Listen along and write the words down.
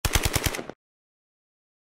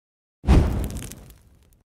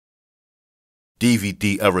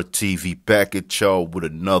DVD Era TV back at y'all with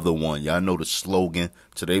another one. Y'all know the slogan.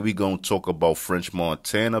 Today we gonna talk about French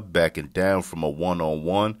Montana backing down from a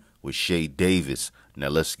one-on-one with Shea Davis. Now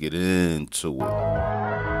let's get into it.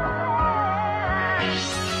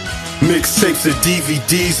 Mixtapes and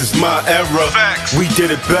DVDs is my era. Facts. We did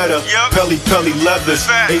it better. Yep. Pelly leathers,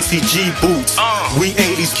 Facts. ACG boots. We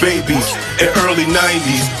 80s babies and early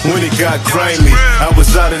 90s when it got grimy. real. I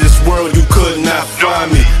was out of this world, you could not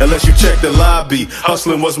find me unless you check the lobby.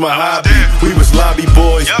 Hustling was my hobby. We was lobby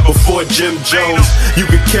boys Yep. before Jim Jones. You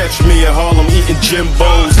could catch me in Harlem eating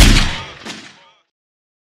Jimbos.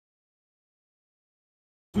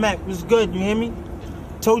 Mac was good, you hear me?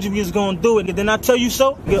 Told you we was gonna do it. Didn't I tell you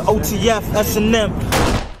so? Get OTF, S&M.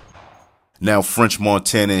 Now, French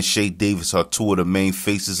Montana and Shea Davis are two of the main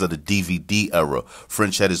faces of the DVD era.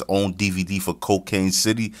 French had his own DVD for Cocaine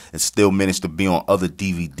City and still managed to be on other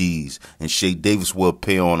DVDs. And Shea Davis will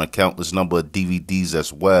appear on a countless number of DVDs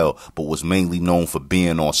as well, but was mainly known for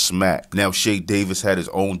being on Smack. Now, Shea Davis had his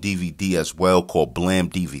own DVD as well called Blam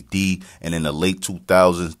DVD, and in the late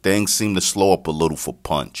 2000s, things seemed to slow up a little for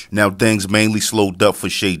Punch. Now, things mainly slowed up for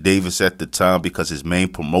Shea Davis at the time because his main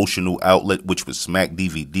promotional outlet, which was Smack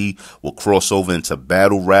DVD, will cross over into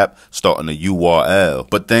battle rap, starting a URL.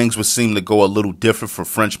 But things would seem to go a little different for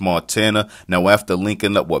French Montana. Now, after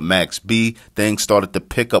linking up with Max B, things started to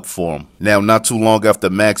pick up for him. Now, not too long after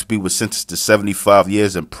Max B was sentenced to 75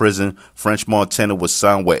 years in prison, French Montana was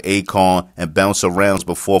signed with Akon and bounced around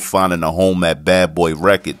before finding a home at Bad Boy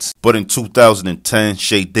Records. But in 2010,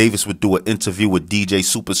 Shea Davis would do an interview with DJ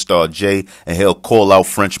Superstar J, and he'll call out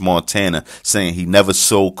French Montana, saying he never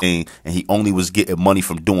sold cocaine and he only was getting money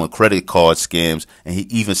from doing credit card scams, and he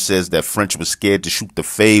even says that French was scared to shoot the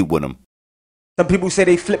fade with him. Some people say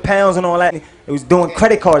they flip pounds and all that. It was doing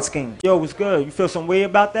credit card schemes. Yo, what's good? You feel some way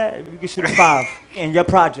about that? You can shoot a 5 in your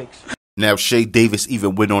projects. Now, Shea Davis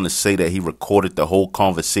even went on to say that he recorded the whole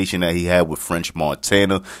conversation that he had with French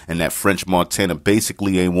Montana, and that French Montana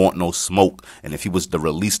basically ain't want no smoke, and if he was to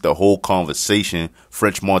release the whole conversation,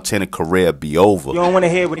 French Montana career would be over. You don't want to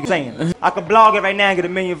hear what he's saying. I could blog it right now and get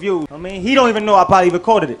 1 million views. I mean, he don't even know I probably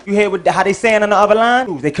recorded it. You hear how they saying on the other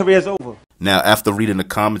line? Their career's over. Now, after reading the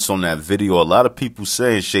comments on that video, a lot of people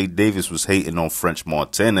saying Shea Davis was hating on French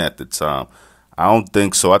Montana at the time. I don't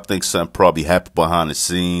think so. I think something probably happened behind the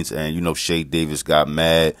scenes, and, you know, Shea Davis got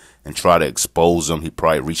mad and tried to expose him. He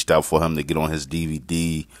probably reached out for him to get on his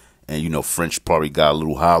DVD, and, you know, French probably got a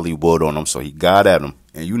little Hollywood on him, so he got at him.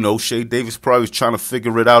 And, you know, Shea Davis probably was trying to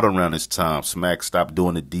figure it out around this time. Smack stopped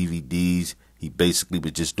doing the DVDs. He basically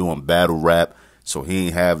was just doing battle rap, so he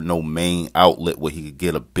ain't have no main outlet where he could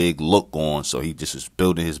get a big look on, so he just was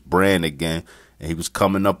building his brand again, and he was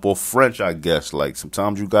coming up off French, I guess. Like,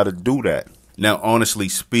 sometimes you got to do that. Now, honestly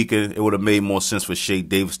speaking, it would have made more sense for Shea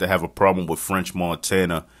Davis to have a problem with French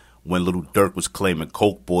Montana when Lil Durk was claiming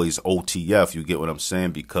Coke Boys OTF, you get what I'm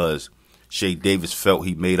saying? Because Shea Davis felt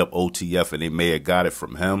he made up OTF and they may have got it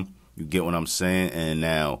from him, you get what I'm saying? And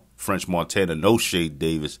now French Montana knows Shea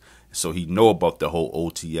Davis, so he know about the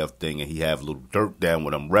whole OTF thing, and he have Lil Durk down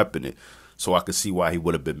with him repping it. So I could see why he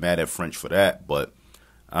would have been mad at French for that, but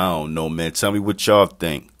I don't know, man. Tell me what y'all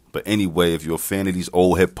think. But anyway, if you're a fan of these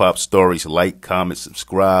old hip-hop stories, like, comment,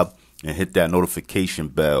 subscribe, and hit that notification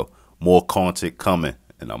bell. More content coming,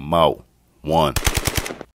 and I'm out. 1.